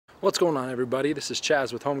What's going on, everybody? This is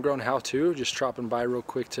Chaz with Homegrown How To, just dropping by real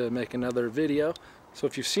quick to make another video. So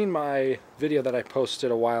if you've seen my video that I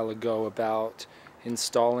posted a while ago about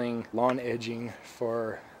installing lawn edging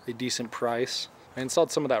for a decent price, I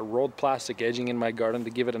installed some of that rolled plastic edging in my garden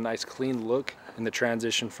to give it a nice clean look in the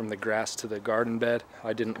transition from the grass to the garden bed.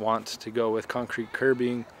 I didn't want to go with concrete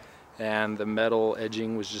curbing, and the metal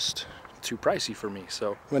edging was just too pricey for me.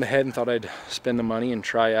 So went ahead and thought I'd spend the money and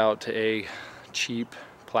try out a cheap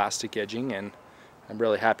plastic edging, and I'm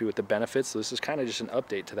really happy with the benefits. So this is kind of just an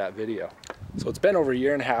update to that video. So it's been over a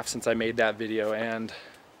year and a half since I made that video, and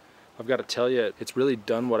I've got to tell you, it's really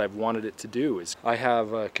done what I've wanted it to do. I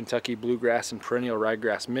have a Kentucky bluegrass and perennial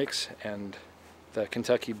ryegrass mix, and the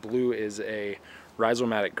Kentucky blue is a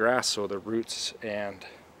rhizomatic grass, so the roots and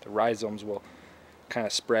the rhizomes will kind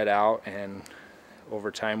of spread out, and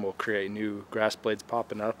over time will create new grass blades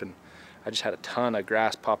popping up. And I just had a ton of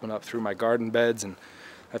grass popping up through my garden beds, and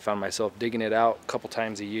I found myself digging it out a couple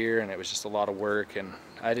times a year, and it was just a lot of work and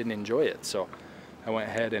I didn't enjoy it. So I went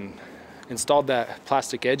ahead and installed that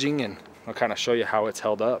plastic edging, and I'll kind of show you how it's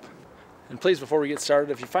held up. And please, before we get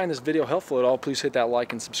started, if you find this video helpful at all, please hit that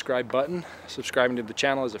like and subscribe button. Subscribing to the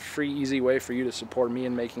channel is a free, easy way for you to support me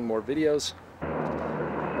in making more videos.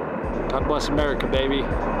 God bless America, baby.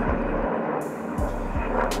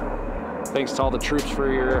 Thanks to all the troops for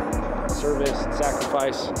your service and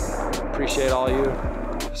sacrifice. Appreciate all you.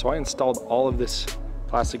 So I installed all of this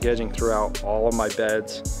plastic edging throughout all of my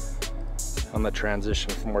beds on the transition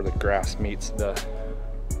from where the grass meets the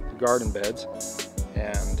garden beds.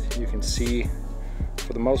 And you can see,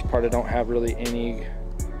 for the most part, I don't have really any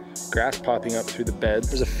grass popping up through the bed.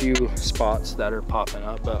 There's a few spots that are popping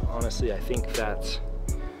up, but honestly, I think that's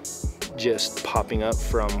just popping up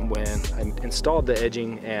from when I installed the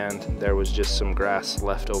edging and there was just some grass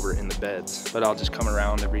left over in the beds. But I'll just come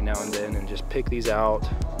around every now and then and just pick these out.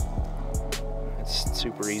 It's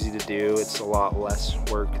super easy to do. It's a lot less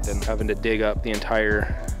work than having to dig up the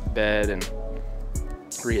entire bed and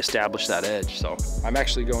reestablish that edge. So I'm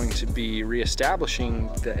actually going to be reestablishing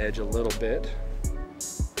the edge a little bit.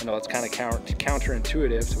 I know it's kind of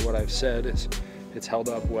counterintuitive to what I've said. It's held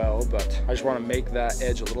up well, but I just want to make that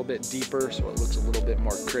edge a little bit deeper so it looks a little bit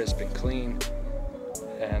more crisp and clean.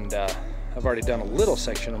 And I've already done a little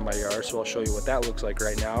section of my yard, so I'll show you what that looks like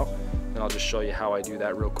right now, and I'll just show you how I do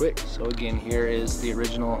that real quick. So again, here is the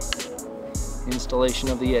original installation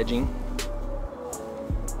of the edging.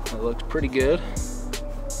 It looks pretty good,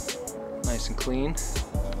 nice and clean.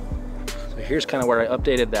 So here's kind of where I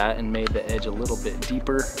updated that and made the edge a little bit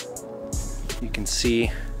deeper. You can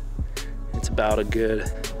see it's about a good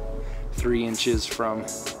 3 inches from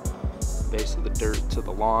the base of the dirt to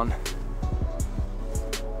the lawn.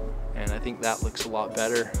 And I think that looks a lot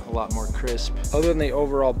better, a lot more crisp. Other than the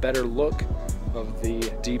overall better look of the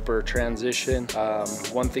deeper transition,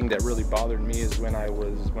 one thing that really bothered me is when I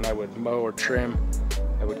would mow or trim,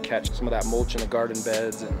 I would catch some of that mulch in the garden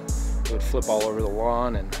beds and it would flip all over the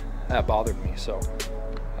lawn, and that bothered me. So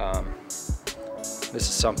this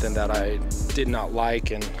is something that I did not like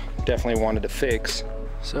and definitely wanted to fix.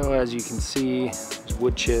 So as you can see, there's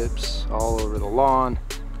wood chips all over the lawn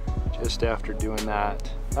just after doing that.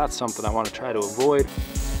 That's something I want to try to avoid.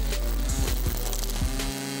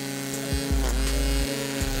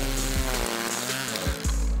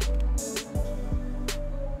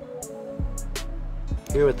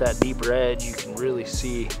 Here with that deeper edge, you can really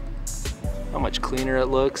see how much cleaner it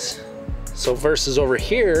looks. So versus over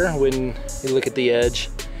here, when you look at the edge,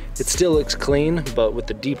 it still looks clean, but with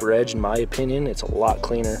the deeper edge, in my opinion, it's a lot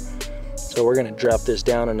cleaner. So we're gonna drop this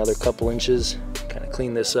down another couple inches, kind of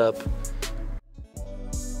clean this up.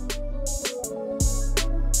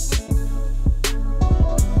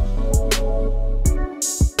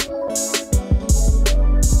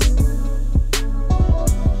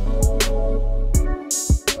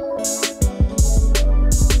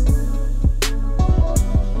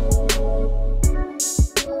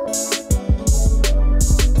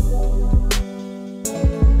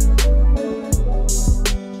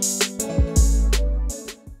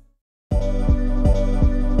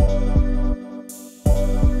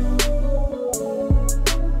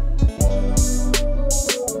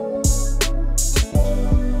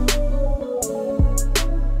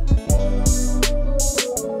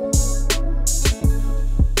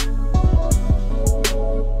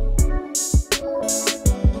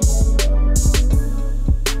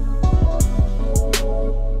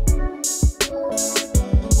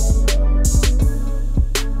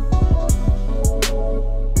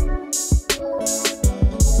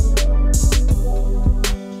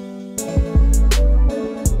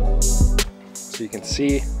 So you can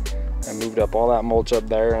see I moved moved up all that mulch up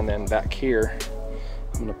there, and then back here,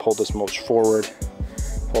 I'm gonna pull this mulch forward,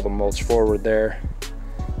 pull the mulch forward there,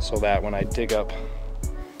 so that when I dig up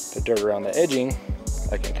the dirt around the edging,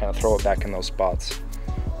 I can kind of throw it back in those spots.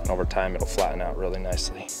 And over time, it'll flatten out really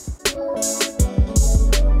nicely.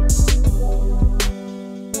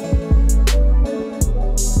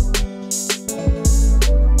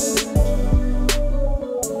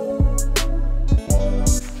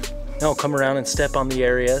 Now I'll come around and step on the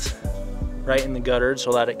areas right in the gutter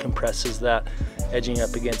so that it compresses that edging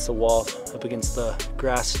up against the wall, up against the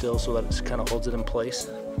grass still, so that it kind of holds it in place.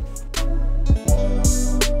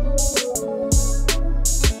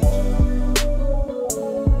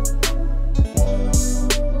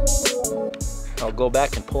 I'll go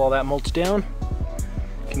back and pull all that mulch down.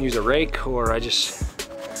 You can use a rake, or I just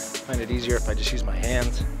find it easier if I just use my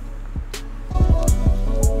hands.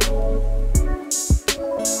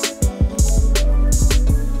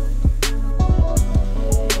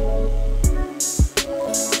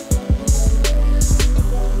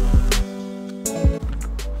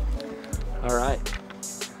 All right,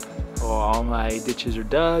 all my ditches are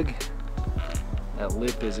dug. That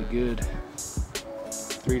lip is a good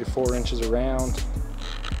 3 to 4 inches around.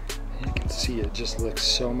 You can see it just looks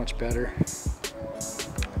so much better.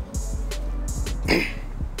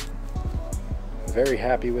 Very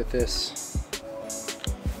happy with this.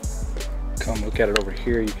 Come look at it over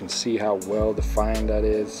here. You can see how well defined that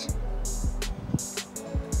is.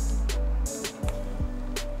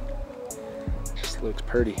 Just looks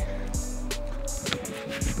pretty.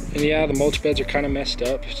 And yeah, the mulch beds are kind of messed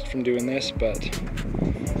up from doing this, but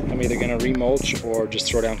I'm either gonna remulch or just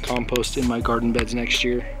throw down compost in my garden beds next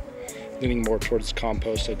year. Leaning more towards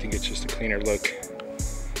compost. I think it's just a cleaner look.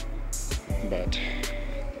 But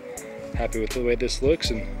happy with the way this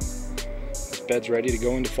looks, and this bed's ready to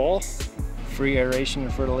go into fall. Free aeration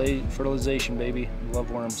and fertilization, baby.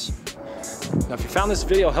 Love worms. Now, if you found this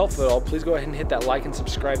video helpful at all, please go ahead and hit that like and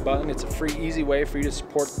subscribe button. It's a free, easy way for you to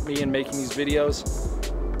support me in making these videos.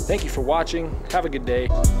 Thank you for watching. Have a good day.